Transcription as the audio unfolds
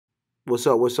What's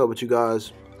up? What's up with you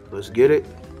guys? Let's get it.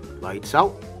 Lights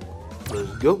out. Let's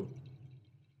go.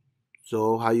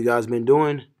 So, how you guys been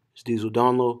doing? It's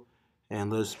DieselDonlow,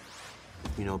 and let's,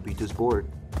 beat this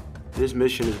board. This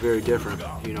mission is very different.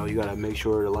 You gotta make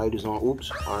sure the light is on.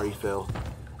 Oops, already fell.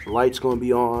 The light's gonna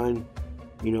be on.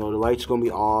 The light's gonna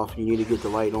be off. You need to get the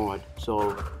light on.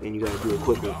 So, and you gotta do it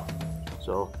quickly.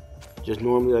 So, just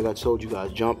normally, like I told you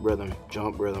guys, jump rhythm,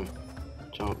 jump rhythm,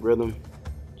 jump rhythm,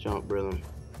 jump rhythm,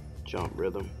 jump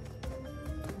rhythm.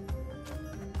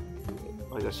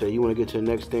 Like I said, you want to get to the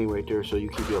next thing right there so you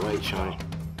keep your light shining.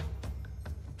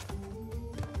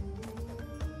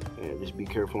 And just be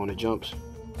careful on the jumps.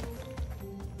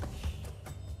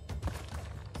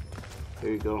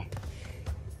 There you go.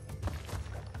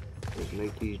 Just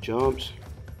make these jumps.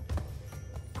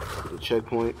 Get the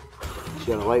checkpoint.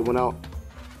 See how the light went out?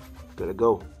 Gotta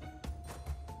go.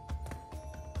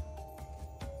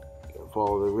 Gotta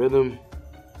follow the rhythm.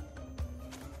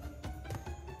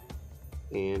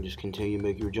 And just continue to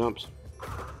make your jumps.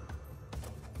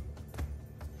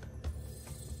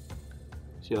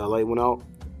 See how the light went out?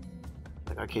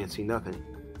 Like I can't see nothing.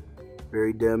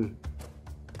 Very dim.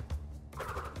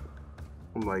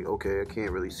 I'm like, okay, I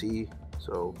can't really see.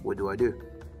 So what do I do?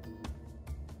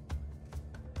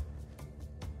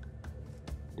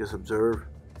 Just observe.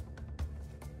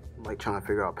 I'm like trying to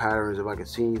figure out patterns if I can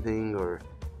see anything or.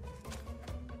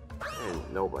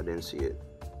 And nope, I didn't see it.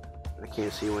 I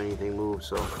can't see when anything moves,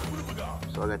 so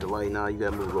I got the light now. You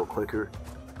gotta move a little quicker.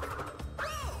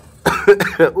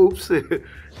 Oops, that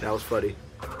was funny.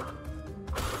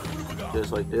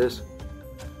 Just like this.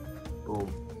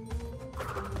 Boom.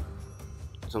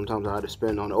 Sometimes I have to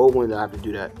spin on the old one. I have to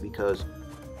do that because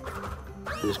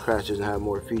this crash doesn't have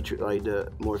more features. Like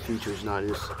the more features, not in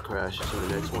this crash. It's in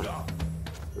the next one,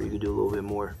 where you can do a little bit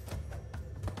more.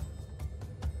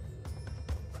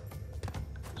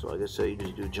 So like I said, you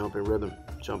just do jump and rhythm,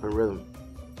 jump and rhythm.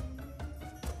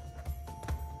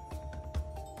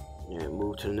 And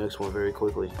move to the next one very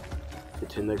quickly. Get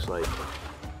to the next light.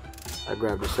 I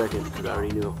grabbed the second because I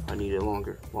already knew I needed it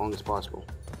long as possible.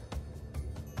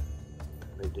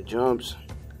 Make the jumps.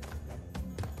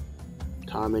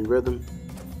 Time and rhythm.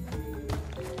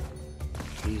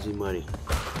 Easy money.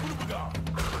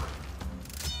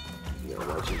 You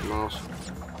gotta watch your mouse.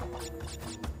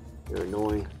 They're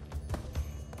annoying.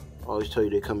 I always tell you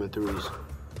they come in threes.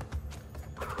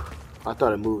 I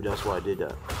thought it moved, that's why I did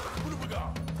that.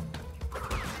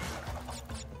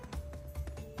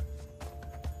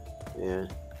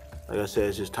 And like I said,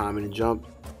 it's just timing and jump.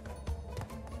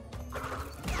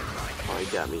 Oh, he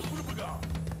got me.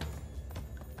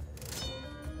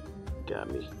 Got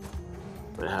me.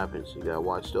 What happens? You gotta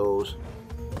watch those.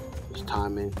 It's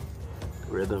timing,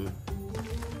 rhythm,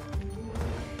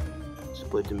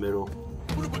 split the middle.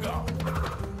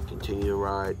 Continue to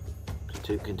ride,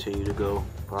 continue to go,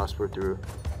 prosper through.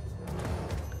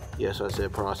 Yes, I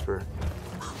said prosper.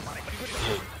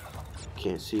 Hey,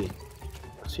 can't see.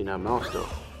 I see that mouse though.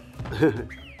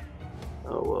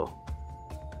 Oh well.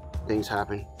 Things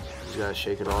happen. You just gotta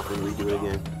shake it off and redo it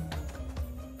again.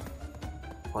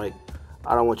 Like,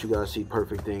 I don't want you guys to see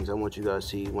perfect things. I want you guys to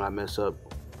see when I mess up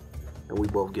and we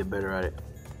both get better at it.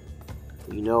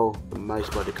 The might's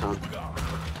about to come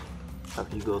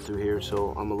after you go through here,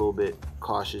 so I'm a little bit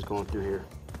cautious going through here.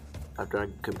 After I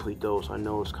complete those, I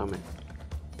know it's coming.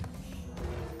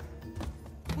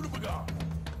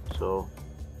 So,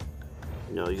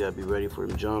 you gotta be ready for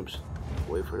them jumps.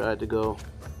 Wait for that to go.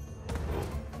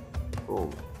 Boom,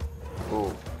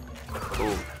 boom,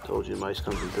 boom. Told you the mice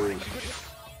comes in threes.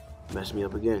 Messed me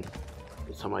up again.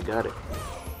 This time I got it.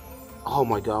 Oh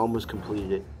my god, I almost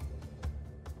completed it.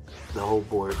 The whole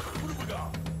board.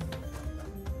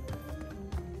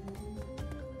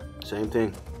 Same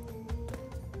thing.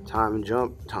 Time and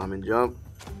jump, time and jump.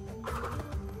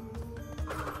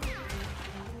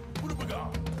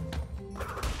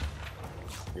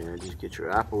 And just get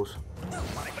your apples.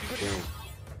 Dang.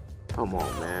 Come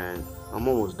on, man. I'm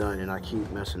almost done and I keep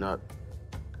messing up.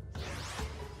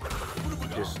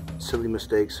 Just silly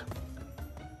mistakes.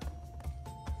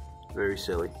 Very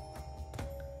silly.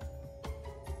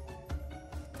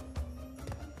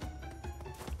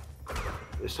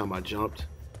 This time I jumped.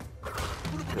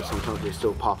 Because sometimes they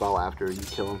still pop out after you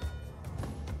kill them.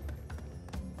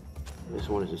 This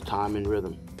one is just time and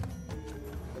rhythm.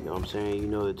 You know what I'm saying? You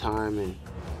know the time and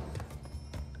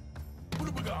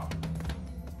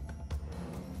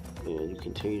you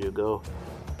continue to go.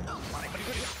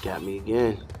 Got me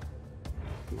again.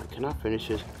 I'm like, can I finish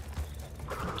this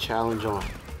challenge on?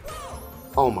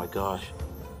 Oh my gosh.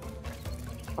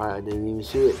 I didn't even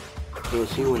see it. Can't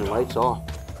see when the light's off.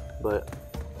 But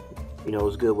you know, it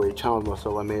was a good way to challenge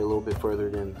myself. I made it a little bit further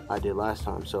than I did last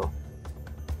time, so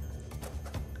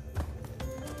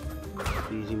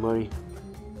easy money,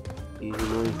 easy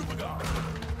money.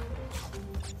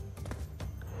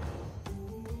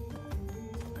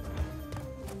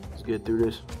 Let's get through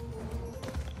this.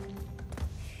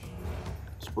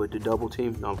 Split the double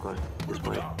team. No, I'm playing. Just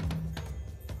playing.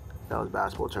 That was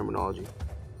basketball terminology.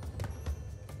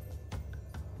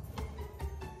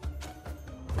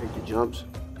 Make the jumps.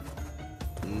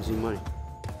 Easy money.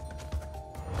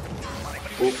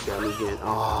 Oh, got me again.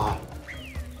 Oh,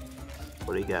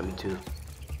 well, they got me too.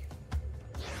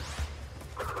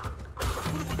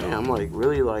 Man, I'm like,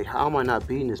 really, like, how am I not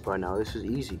beating this by now? This is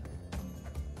easy.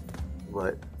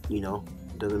 But, you know,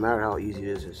 it doesn't matter how easy it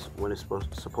is. It's when it's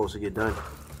supposed to get done.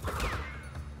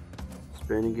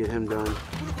 Spin and get him done.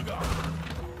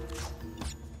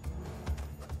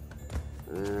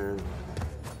 And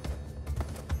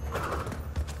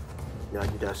gotta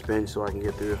get that spin so I can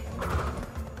get through.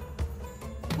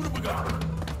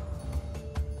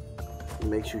 It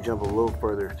makes you jump a little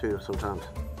further too sometimes,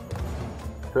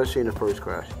 especially in the first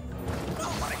crash.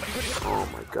 Oh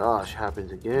my gosh,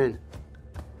 happens again.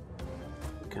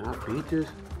 Can I beat this?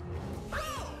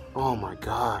 Oh my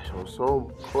gosh, I'm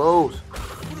so close.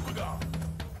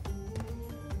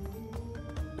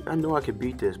 I know I could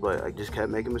beat this, but I just kept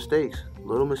making mistakes,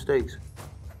 little mistakes.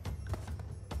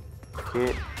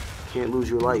 Can't lose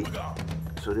your light.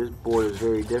 So this board is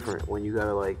very different when you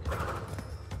gotta like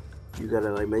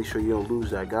make sure you don't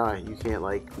lose that guy. You can't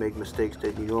like make mistakes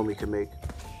that you normally can make.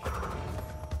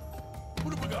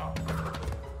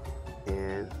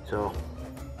 And so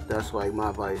that's like my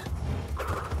advice.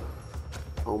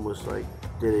 Almost like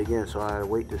did it again, so I had to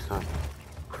wait this time.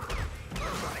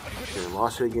 And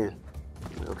lost it again.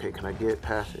 Okay, can I get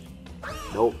past it?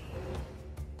 Nope.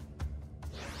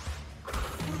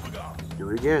 Let's do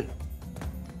it again.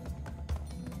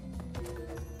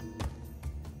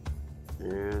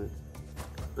 And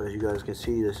as you guys can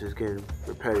see, this is getting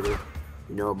repetitive.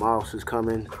 You know, mouse is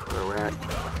coming, a rat.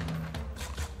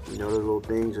 You know, the little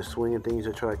things, the swinging things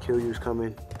that try to kill you is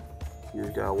coming. You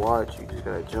just gotta watch, you just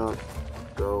gotta jump,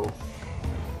 go,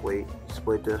 wait,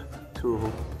 split the two of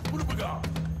them.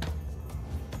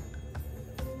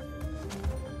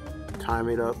 Time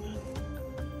it up.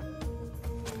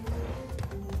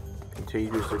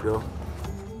 Continue just to go.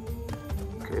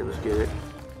 Okay, let's get it.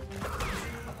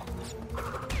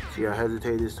 See, I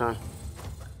hesitated this time.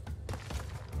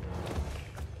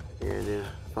 And then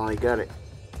finally got it.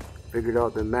 Figured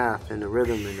out the math and the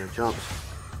rhythm and the jumps,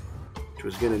 which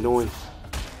was getting annoying.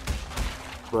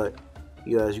 But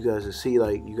you guys will see,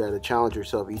 like, you gotta challenge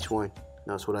yourself each one. And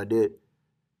that's what I did.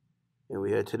 And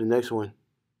we head to the next one.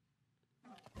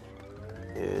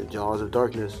 And Jaws of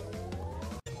Darkness,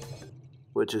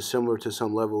 which is similar to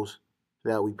some levels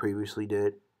that we previously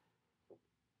did.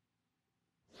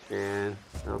 And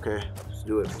okay, let's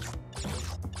do it.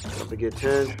 Don't forget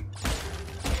 10.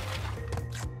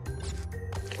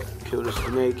 Kill the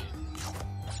snake.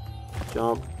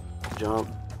 Jump, jump.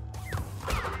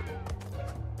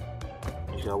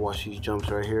 You gotta watch these jumps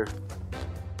right here.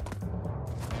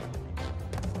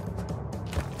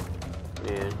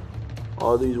 And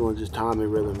all these ones is time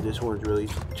and rhythm. This one's really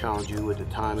challenge you with the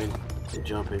timing and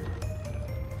jumping.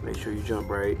 Make sure you jump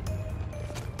right.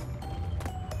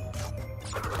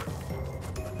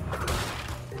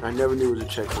 I never knew it was a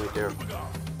checkpoint there.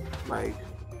 Like,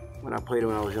 when I played it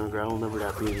when I was younger, I don't remember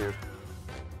that being there.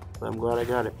 But I'm glad I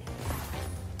got it.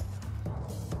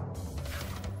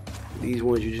 These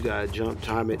ones, you just gotta jump,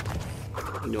 time it.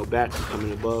 You know, bats is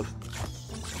coming above.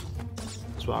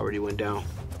 So I already went down.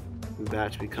 And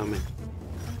bats be coming.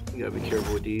 You gotta be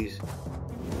careful with these.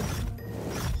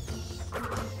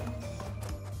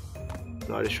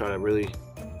 So I just try to really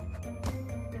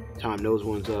time those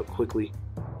ones up quickly.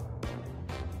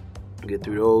 Get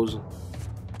through those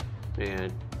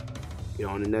and get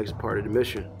on the next part of the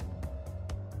mission.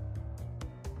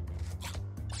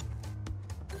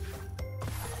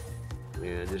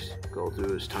 And just go through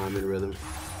this time and rhythm.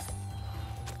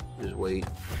 Just wait.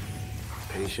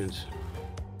 Patience.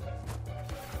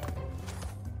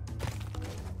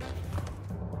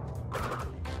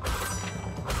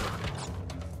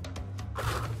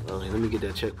 Okay, let me get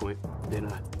that checkpoint. Then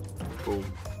boom.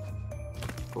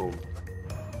 Boom.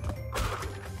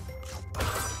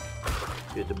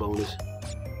 Get the bonus.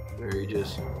 Very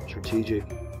just strategic.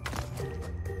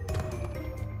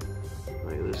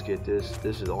 Alright, let's get this.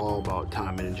 This is all about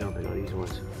timing and jumping on these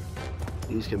ones.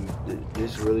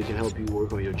 This really can help you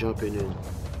work on your jumping and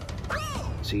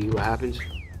see what happens.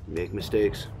 Make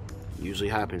mistakes. Usually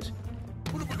happens.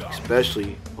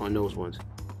 Especially on those ones.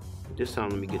 This time,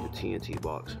 let me get the TNT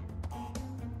box.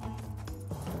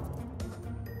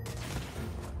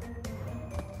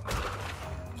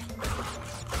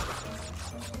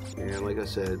 And like I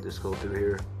said, let's go through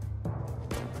here.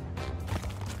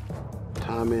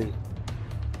 Timing.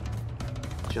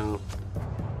 Jump.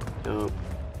 Jump.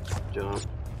 Jump.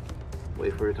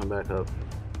 Wait for it to come back up.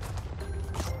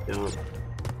 Jump.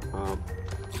 Up.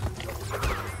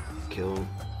 Kill him.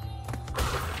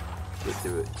 Get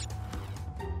through it.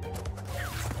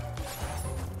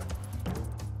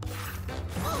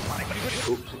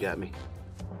 Oops, he got me.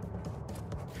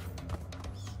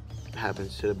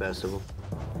 Happens to the best of them.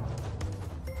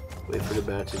 Wait for the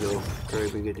bat to go. Hurry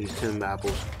up and get these 10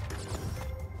 apples.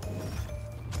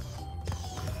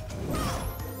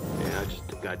 Yeah, I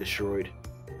just got destroyed.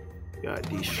 Got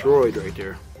destroyed right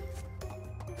there.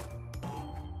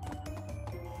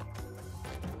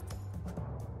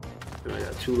 And I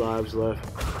got 2 lives left.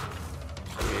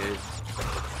 And,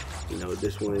 you know,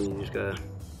 this one you just gotta...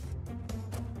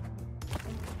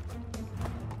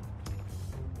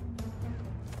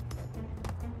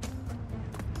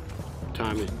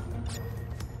 time it.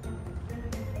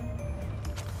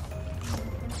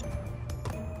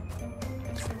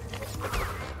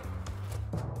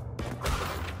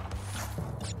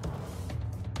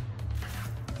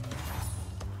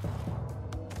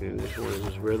 And this one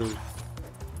is rhythm.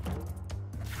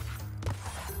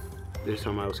 This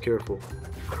time I was careful.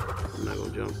 I'm not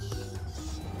gonna jump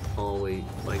all the way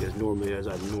like as normally as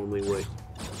I normally would.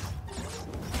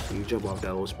 When you jump off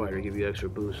that little spider, give you extra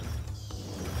boost.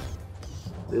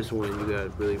 This one you gotta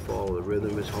really follow the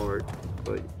rhythm. It's hard,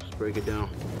 but just break it down.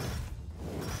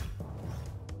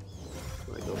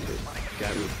 Like, okay,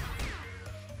 got me.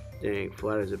 Dang,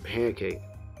 flat as a pancake.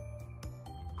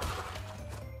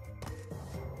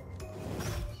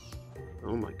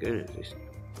 Oh my goodness, these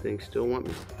things still want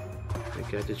me.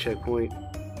 I got the checkpoint.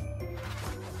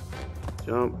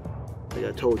 Jump. Like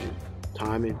I told you,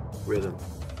 timing, rhythm.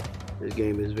 This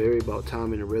game is very about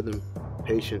timing and rhythm,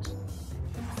 patience.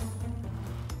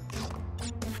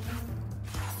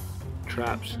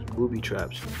 Traps, booby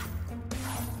traps.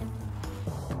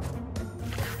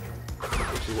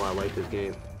 This is why I like this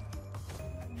game.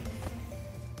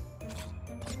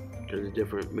 There's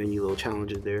different menu little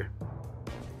challenges there.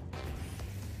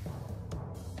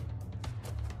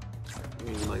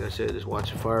 And like I said, just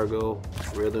watch the fire go,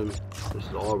 rhythm. This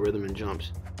is all rhythm and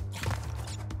jumps.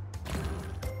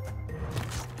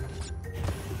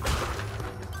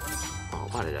 Oh,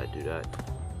 why did I do that?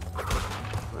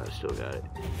 But I still got it.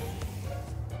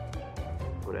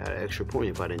 Would have had an extra point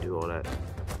if I didn't do all that.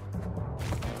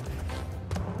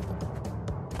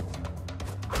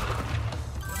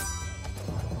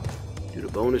 Do the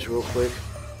bonus real quick.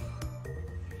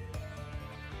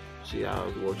 See how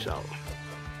it works out.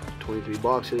 23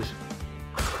 boxes.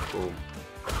 Boom.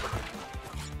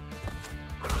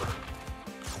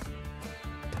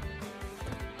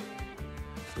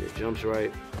 It jumps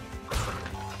right.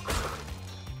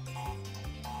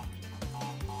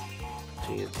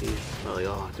 TNT. Oh, like,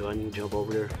 oh, do I need to jump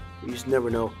over there? You just never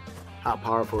know how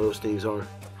powerful those things are.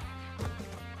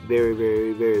 Very,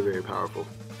 very, very, very powerful.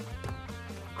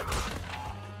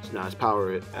 It's not as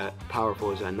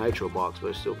powerful as that nitro box, but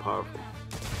it's still powerful.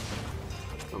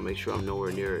 I'll make sure I'm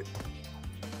nowhere near it.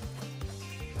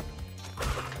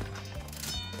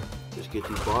 Just get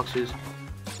these boxes.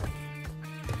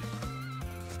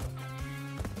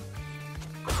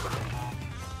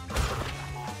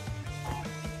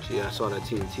 See, I saw that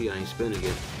TNT, I ain't spinning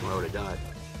it, or I would have died.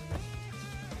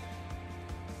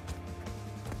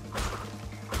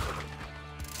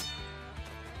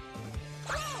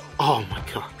 Oh my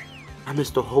god, I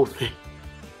missed the whole thing.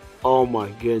 Oh my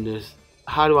goodness.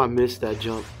 How do I miss that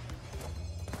jump?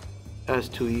 That's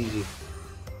too easy.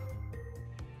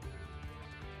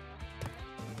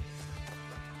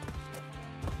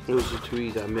 It was just too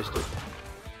easy, I missed it.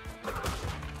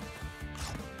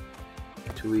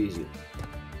 Too easy.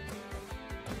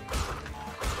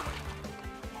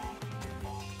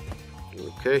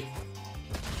 Okay.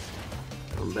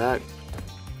 Come back.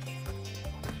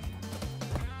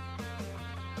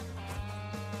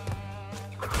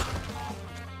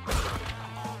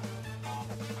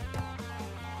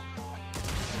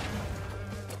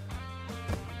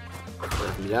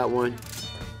 Left me that one.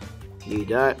 Need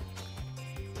that.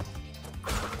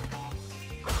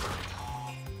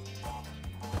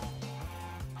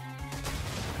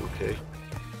 Okay.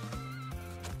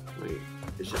 Wait.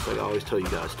 It's just like I always tell you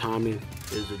guys, timing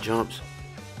is the jumps.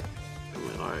 I'm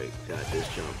like, alright, got this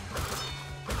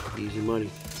jump. Easy money.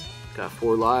 Got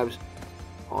 4 lives,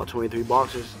 all 23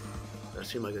 boxes. That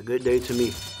seemed like a good day to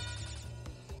me.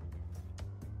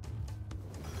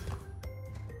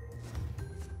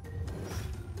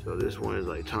 So this one is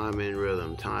like time and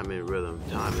rhythm, time and rhythm,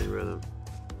 time and rhythm.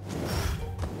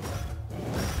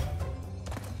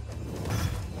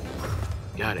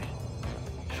 Got it.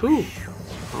 Whew.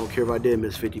 I don't care if I did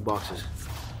miss 50 boxes.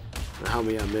 Or how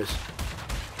many I missed.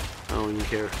 I don't even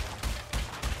care.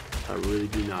 I really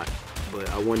do not. But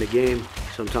I won the game.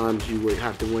 Sometimes you would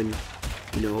have to win,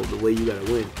 you know, the way you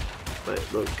gotta win. But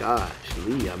look, gosh,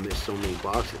 Lee, I missed so many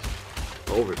boxes.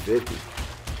 Over 50.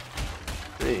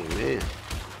 Dang, man.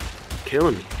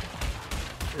 Killing me.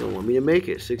 They don't want me to make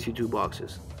it. 62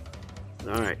 boxes.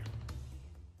 Alright.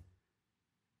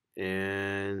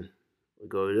 And we'll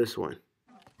go to this one.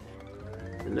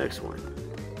 The next one.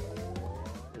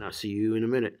 And I'll see you in a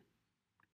minute.